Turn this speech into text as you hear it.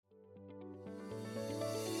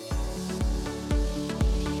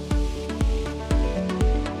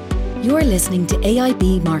You're listening to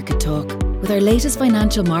AIB Market Talk with our latest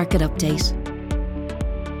financial market update.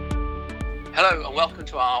 Hello and welcome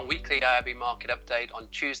to our weekly AIB market update on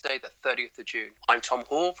Tuesday the 30th of June. I'm Tom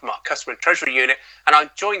Hall from our Customer and Treasury Unit, and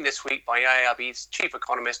I'm joined this week by AIB's Chief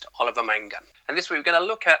Economist Oliver Mangan. And this week we're going to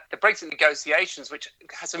look at the Brexit negotiations, which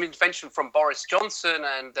has some intervention from Boris Johnson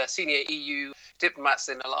and senior EU diplomats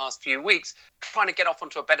in the last few weeks, trying to get off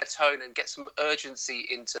onto a better tone and get some urgency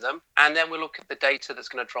into them. And then we'll look at the data that's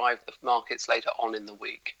going to drive the markets later on in the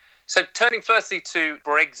week. So turning firstly to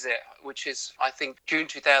Brexit, which is, I think, June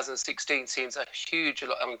 2016 seems a huge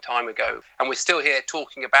long time ago. And we're still here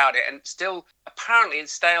talking about it and still apparently in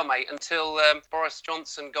stalemate until Boris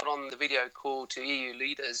Johnson got on the video call to EU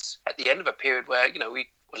leaders at the end of a period where, we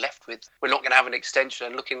were left with, we're not going to have an extension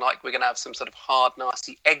and looking like we're going to have some sort of hard,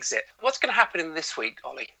 nasty exit. What's going to happen in this week,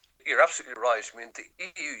 Ollie? You're absolutely right. I mean, the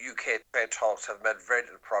EU-UK trade talks have made very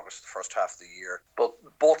little progress the first half of the year, but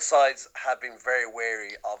both sides have been very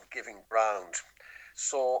wary of giving ground.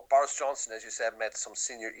 So Boris Johnson, as you said, met some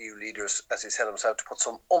senior EU leaders, as he said himself, to put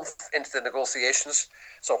some oomph into the negotiations.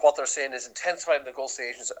 So what they're saying is intensified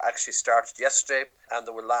negotiations actually started yesterday and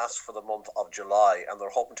they will last for the month of July, and they're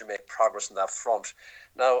hoping to make progress on that front.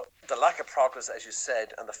 Now, the lack of progress, as you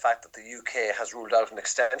said, and the fact that the UK has ruled out an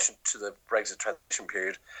extension to the Brexit transition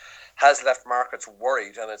period has left markets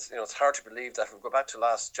worried, and it's hard to believe that if we go back to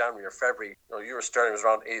last January or February, euro sterling was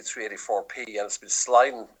around 83, 84p, and it's been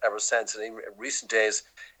sliding ever since. And in recent days,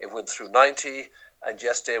 it went through 90, and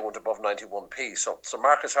yesterday it went above 91p. So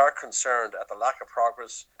markets are concerned at the lack of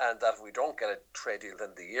progress, and that if we don't get a trade deal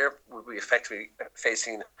in the year, we'll be effectively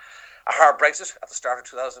facing a hard Brexit at the start of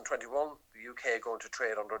 2021. The UK going to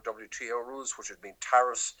trade under WTO rules, which would mean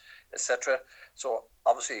tariffs, etc. So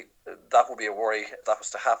obviously that would be a worry if that was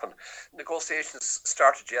to happen. Negotiations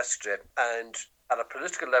started yesterday, and at a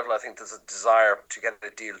political level, I think there's a desire to get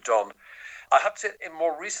a deal done. I have to say, in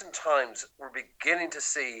more recent times, we're beginning to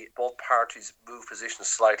see both parties move positions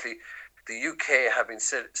slightly. The UK have been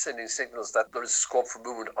sending signals that there is scope for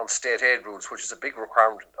movement on state aid rules, which is a big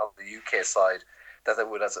requirement on the UK side, that they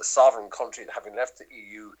would, as a sovereign country, having left the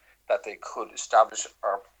EU, that they could establish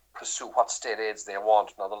or pursue what state aids they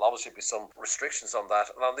want. Now, there'll obviously be some restrictions on that.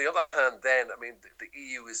 And on the other hand, then, the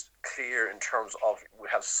EU is clear in terms of we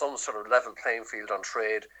have some sort of level playing field on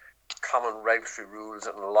trade, common regulatory rules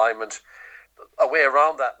and alignment. A way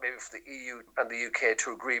around that, maybe for the EU and the UK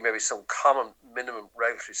to agree maybe some common minimum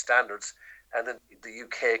regulatory standards, and then the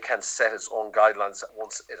UK can set its own guidelines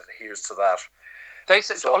once it adheres to that. They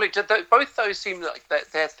said, Ollie, both those seem like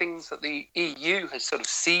they're things that the EU has sort of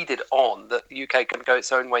ceded on, that the UK can go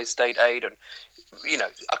its own way, state aid and,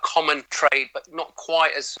 a common trade, but not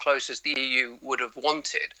quite as close as the EU would have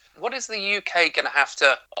wanted. What is the UK going to have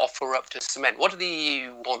to offer up to cement? What do the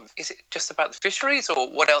EU want? Is it just about the fisheries, or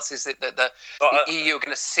what else is it that the EU are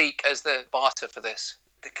going to seek as the barter for this?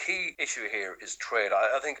 The key issue here is trade.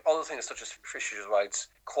 I think other things such as fisheries rights,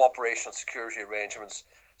 cooperation and security arrangements,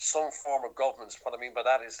 some form of governance. What I mean by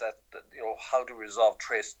that is that how do we resolve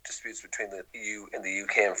trade disputes between the EU and the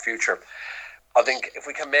UK in future? I think if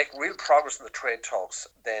we can make real progress in the trade talks,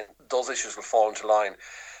 then those issues will fall into line.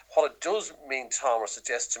 What it does mean, Tom, or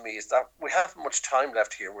suggests to me, is that we haven't much time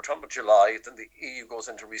left here. We're talking about July, then the EU goes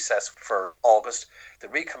into recess for August, they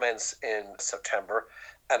recommence in September,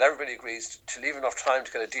 and everybody agrees to leave enough time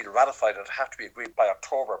to get a deal ratified. It'll have to be agreed by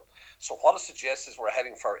October. So what it suggests is we're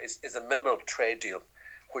heading for is a minimum trade deal,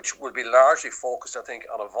 which will be largely focused, I think,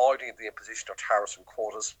 on avoiding the imposition of tariffs and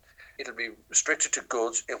quotas. It'll be restricted to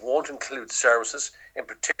goods. It won't include services. In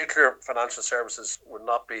particular, financial services will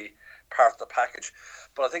not be part of the package.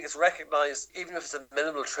 But I think it's recognised, even if it's a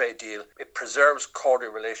minimal trade deal, it preserves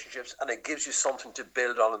cordial relationships and it gives you something to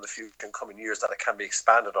build on in the future in coming years that it can be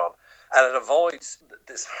expanded on. And it avoids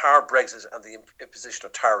this hard Brexit and the imposition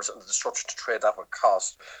of tariffs and the disruption to trade that would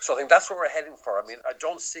cost. So I think that's what we're heading for. I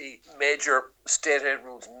don't see major state aid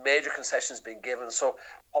rules, major concessions being given. So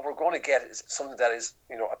what we're going to get is something that is,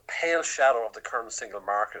 a pale shadow of the current single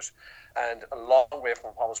market and a long way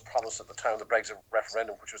from what was promised at the time of the Brexit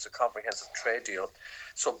referendum, which was a comprehensive trade deal.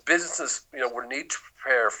 So businesses, will need to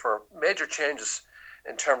prepare for major changes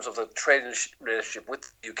in terms of the trading relationship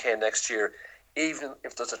with the UK next year, even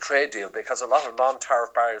if there's a trade deal, because a lot of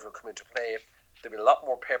non-tariff barriers will come into play. There'll be a lot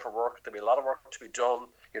more paperwork. There'll be a lot of work to be done.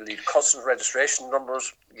 You'll need customs registration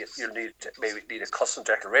numbers. You'll need a customs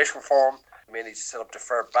declaration form. You may need to set up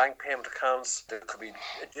deferred bank payment accounts. There could be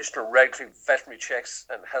additional regulatory veterinary checks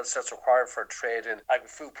and health certs required for trade in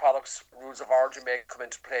agri-food products. Rules of origin may come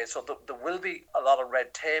into play. So there will be a lot of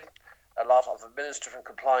red tape, a lot of administrative and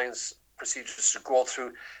compliance procedures to go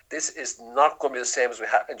through. This is not going to be the same as we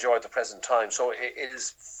enjoy at the present time. So it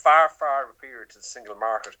is far, far inferior to the single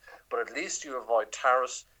market. But at least you avoid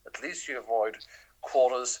tariffs, at least you avoid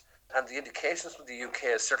quotas. And the indications from the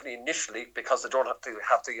UK is certainly initially, because they don't have to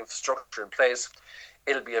have the infrastructure in place,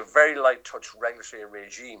 it'll be a very light touch regulatory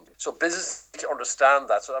regime. So business need to understand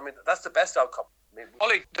that. So, I mean, that's the best outcome.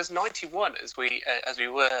 Ollie, does 91 as we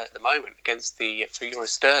were at the moment against the euro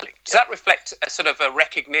sterling? Does that reflect a sort of a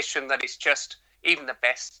recognition that it's just even the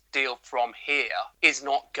best deal from here is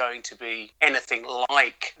not going to be anything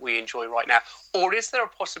like we enjoy right now? Or is there a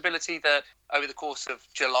possibility that over the course of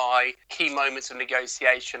July, key moments of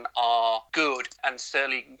negotiation are good and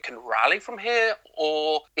sterling can rally from here?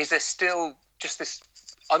 Or is there still just this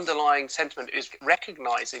underlying sentiment is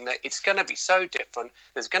recognising that it's going to be so different,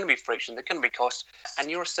 there's going to be friction, there's going to be cost, and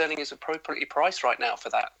euro sterling is appropriately priced right now for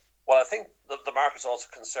that? Well, I think the market's also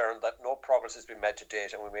concerned that no progress has been made to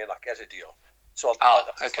date and we may not get a deal. So,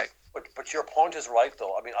 okay. But your point is right,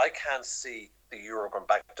 though. I mean, I can't see the euro going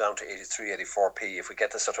back down to 83, 84p if we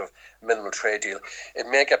get this sort of minimal trade deal. It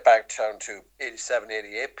may get back down to 87,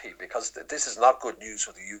 88p because this is not good news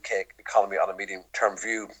for the UK economy on a medium-term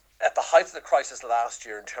view. At the height of the crisis last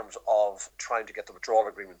year, in terms of trying to get the withdrawal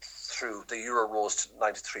agreement through, the euro rose to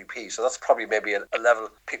 93p. So that's probably maybe a level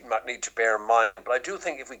people might need to bear in mind. But I do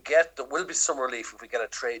think there will be some relief if we get a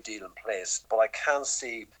trade deal in place. But I can't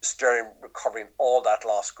see sterling recovering all that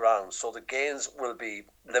lost ground. So the gains will be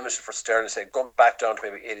limited for sterling, say, going back down to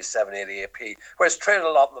maybe 87, 88p, where it's traded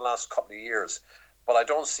a lot in the last couple of years. But I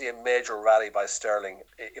don't see a major rally by sterling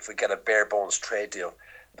if we get a bare bones trade deal.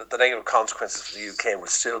 The negative consequences for the UK will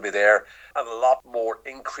still be there, and a lot more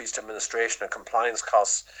increased administration and compliance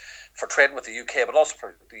costs for trading with the UK, but also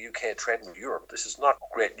for the UK trading with Europe. This is not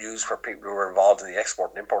great news for people who are involved in the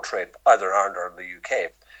export and import trade, either Ireland or in the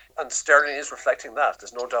UK. And sterling is reflecting that.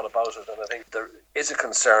 There's no doubt about it. And I think there is a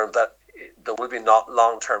concern that there will be not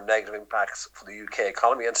long-term negative impacts for the UK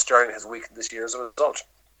economy, and sterling has weakened this year as a result.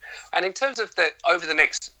 And in terms of over the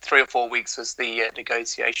next 3 or 4 weeks as the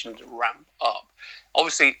negotiations ramp up,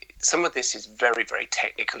 obviously some of this is very, very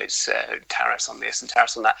technical. It's tariffs on this and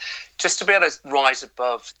tariffs on that. Just to be able to rise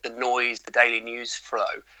above the noise, the daily news flow,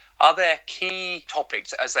 are there key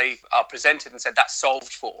topics as they are presented and said that's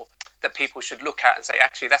solved for, that people should look at and say,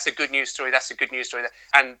 actually, that's a good news story, that's a good news story,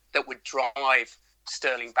 and that would drive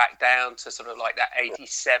sterling back down to sort of like that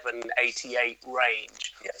 87, 88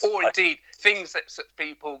 range? Yes. Or indeed things that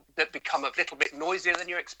people that become a little bit noisier than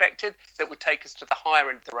you expected that would take us to the higher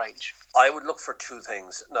end of the range? I would look for two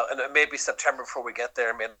things. Now, and it may be September before we get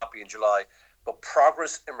there, it may not be in July, but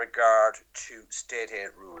progress in regard to state aid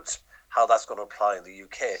rules, how that's going to apply in the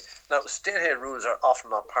UK. Now, state aid rules are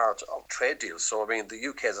often not part of trade deals. So, I mean, the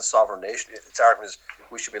UK is a sovereign nation. Its argument is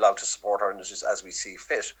we should be allowed to support our industries as we see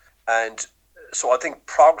fit. And so I think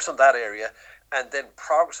progress in that area, and then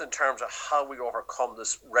progress in terms of how we overcome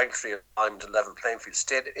this regulatory alignment and level playing field.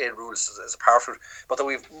 State aid rules is a part of it, but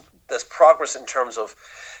there's progress in terms of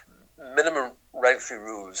minimum regulatory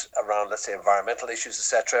rules around, let's say, environmental issues,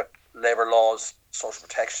 etc., labour laws, social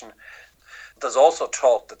protection. There's also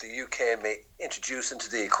talk that the UK may introduce into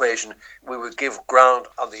the equation, we would give ground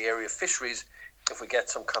on the area of fisheries if we get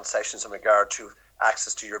some concessions in regard to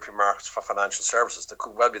access to European markets for financial services. There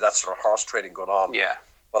could well be that sort of horse trading going on. Yeah.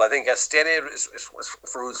 But I think state aid is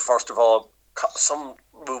rules, first of all, some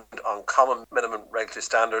movement on common minimum regulatory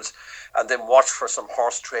standards, and then watch for some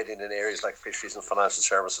horse trading in areas like fisheries and financial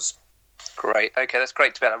services. Great. Okay, that's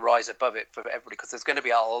great to be able to rise above it for everybody, because there's going to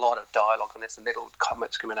be a lot of dialogue on this and little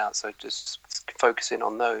comments coming out, so just focusing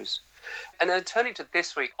on those. And then turning to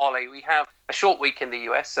this week, Ollie, we have a short week in the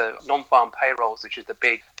US, non-farm payrolls, which is the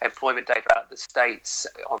big employment data out of the States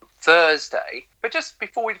on Thursday. But just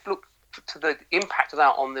before we look to the impact of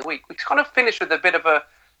that on the week, we kind of finish with a bit of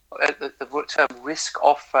the term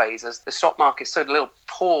risk-off phase as the stock market stood a little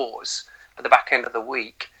pause at the back end of the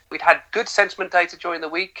week. We'd had good sentiment data during the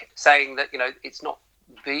week saying that, it's not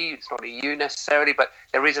it's not EU necessarily, but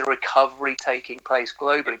there is a recovery taking place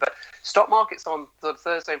globally. But stock markets on the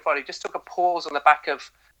Thursday and Friday just took a pause on the back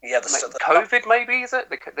of COVID, maybe, is it?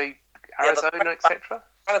 The Arizona, etc.?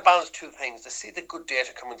 Trying to balance two things. They see the good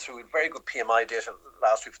data coming through. We had very good PMI data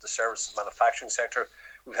last week for the services manufacturing sector.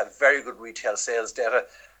 We've had very good retail sales data.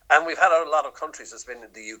 And we've had a lot of countries. There's been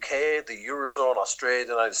the UK, the Eurozone, Australia,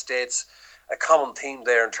 the United States. A common theme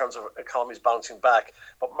there in terms of economies bouncing back.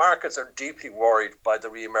 But markets are deeply worried by the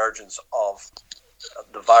re-emergence of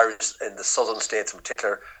the virus in the southern states in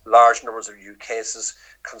particular, large numbers of new cases,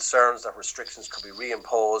 concerns that restrictions could be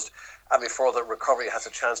reimposed, and before the recovery has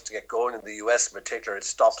a chance to get going in the US in particular, it's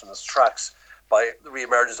stopped in its tracks. by the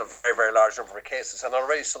re-emergence of a very, very large number of cases. And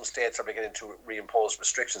already some states are beginning to reimpose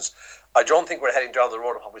restrictions. I don't think we're heading down the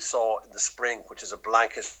road of what we saw in the spring, which is a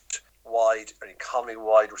blanket-wide or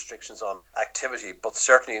economy-wide restrictions on activity. But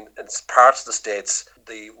certainly in parts of the states,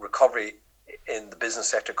 the recovery in the business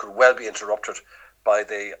sector could well be interrupted by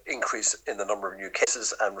the increase in the number of new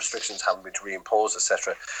cases and restrictions having been reimposed,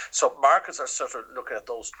 etc. So markets are sort of looking at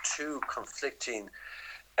those two conflicting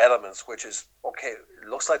elements, which is, okay, it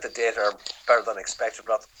looks like the data are better than expected,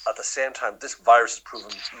 but at the same time, this virus has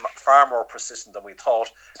proven far more persistent than we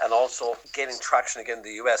thought, and also gaining traction again in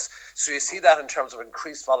the US. So you see that in terms of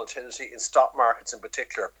increased volatility in stock markets in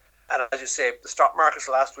particular. And as you say, the stock markets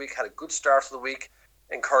last week had a good start to the week,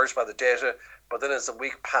 encouraged by the data. But then as the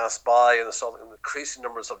week passed by and they saw increasing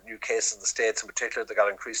numbers of new cases in the States in particular, they got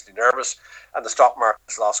increasingly nervous and the stock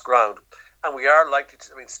markets lost ground. And we are likely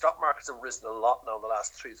to, stock markets have risen a lot now in the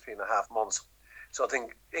last 3.5 months. So I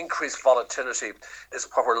think increased volatility is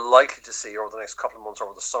what we're likely to see over the next couple of months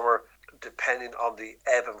over the summer, depending on the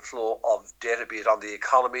ebb and flow of data, be it on the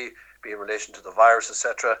economy, be it in relation to the virus,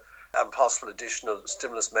 etc., and possible additional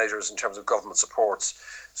stimulus measures in terms of government supports.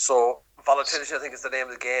 So volatility, I think, is the name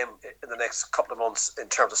of the game in the next couple of months in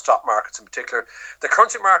terms of stock markets in particular. The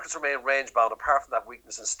currency markets remain range-bound, apart from that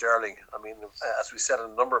weakness in sterling. As we said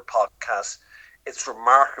in a number of podcasts, it's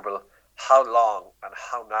remarkable how long and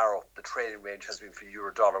how narrow the trading range has been for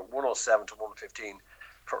euro-dollar, 107 to 115,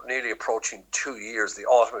 for nearly approaching 2 years, the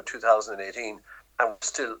autumn of 2018, and we're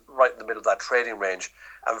still right in the middle of that trading range,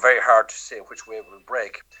 and very hard to say which way it will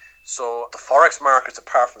break. So the forex markets,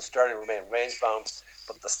 apart from sterling, remain range-bound,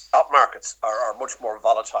 but the stock markets are much more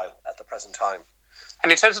volatile at the present time.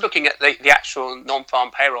 And in terms of looking at the actual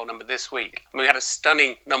non-farm payroll number this week, we had a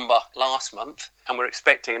stunning number last month, and we're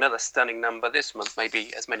expecting another stunning number this month,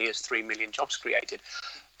 maybe as many as 3 million jobs created.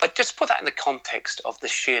 But just put that in the context of the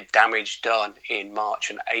sheer damage done in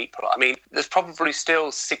March and April. There's probably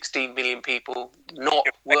still 16 million people not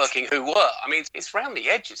working who were. It's round the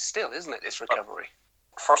edges still, isn't it, this recovery?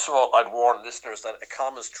 First of all, I'd warn listeners that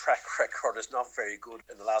economists' track record is not very good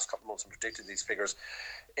in the last couple of months in predicting these figures.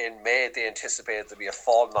 In May, they anticipated there'd be a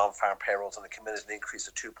fall in non-farm payrolls, and they committed an increase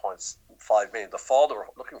of 2.5 million. The fall they were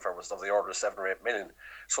looking for was of the order of 7 or 8 million.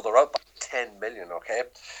 So they're out by 10 million, okay?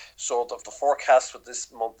 So the forecast for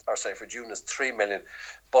this month, for June is 3 million.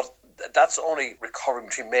 But that's only recovering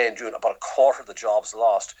between May and June, about a quarter of the jobs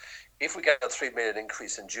lost. If we get a 3 million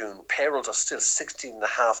increase in June, payrolls are still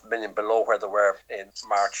 16.5 million below where they were in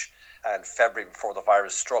March and February before the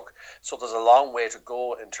virus struck. So there's a long way to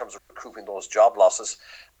go in terms of recouping those job losses.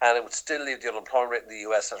 And it would still leave the unemployment rate in the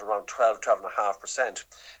US at around 12.5%.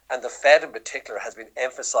 And the Fed in particular has been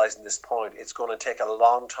emphasising this point. It's going to take a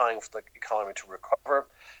long time for the economy to recover.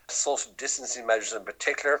 Social distancing measures in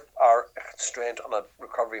particular are a constraint on a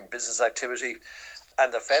recovery in business activity.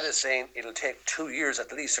 And the Fed is saying it'll take 2 years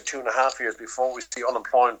at least, or 2.5 years, before we see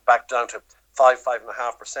unemployment back down to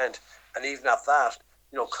 5.5%. And even at that,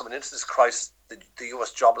 coming into this crisis, the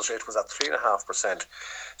US jobless rate was at 3.5%.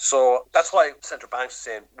 So that's why central banks are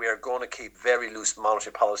saying we are going to keep very loose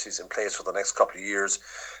monetary policies in place for the next couple of years.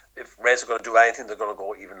 If rates are going to do anything, they're going to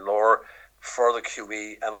go even lower. Further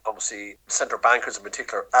QE, and obviously central bankers in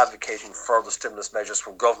particular advocating further stimulus measures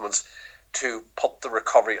from governments to put the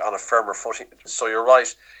recovery on a firmer footing. So you're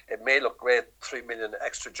right, it may look great, 3 million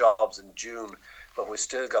extra jobs in June, but we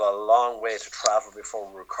still got a long way to travel before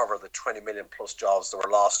we recover the 20 million plus jobs that were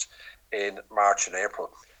lost in March and April.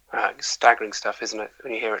 Staggering stuff, isn't it,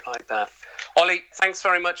 when you hear it like that? Ollie, thanks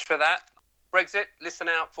very much for that. Brexit, listen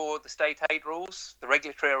out for the state aid rules, the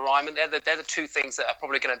regulatory alignment. They're the two things that are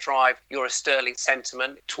probably going to drive euro sterling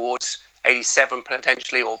sentiment towards 87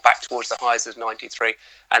 potentially, or back towards the highs of 93.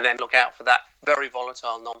 And then look out for that very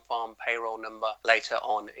volatile non-farm payroll number later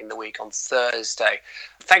on in the week on Thursday.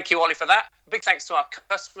 Thank you, Ollie, for that. Big thanks to our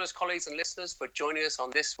customers, colleagues and listeners for joining us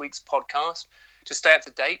on this week's podcast. To stay up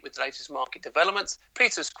to date with the latest market developments,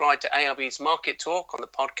 please subscribe to AIB's Market Talk on the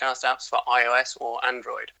podcast apps for iOS or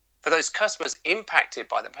Android. For those customers impacted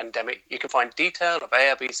by the pandemic, you can find detail of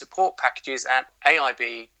AIB support packages at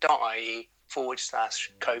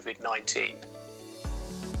aib.ie/COVID-19.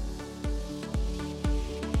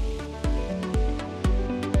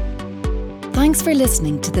 Thanks for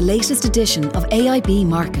listening to the latest edition of AIB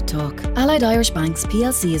Market Talk. Allied Irish Banks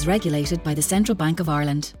plc is regulated by the Central Bank of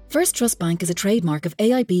Ireland. First Trust Bank is a trademark of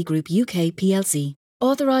AIB Group UK plc.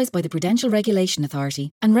 Authorised by the Prudential Regulation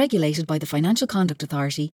Authority and regulated by the Financial Conduct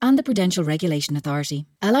Authority and the Prudential Regulation Authority.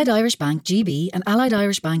 Allied Irish Bank GB and Allied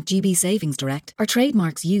Irish Bank GB Savings Direct are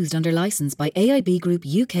trademarks used under licence by AIB Group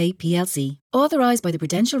UK plc. Authorised by the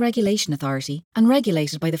Prudential Regulation Authority and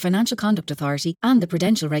regulated by the Financial Conduct Authority and the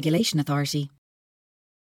Prudential Regulation Authority.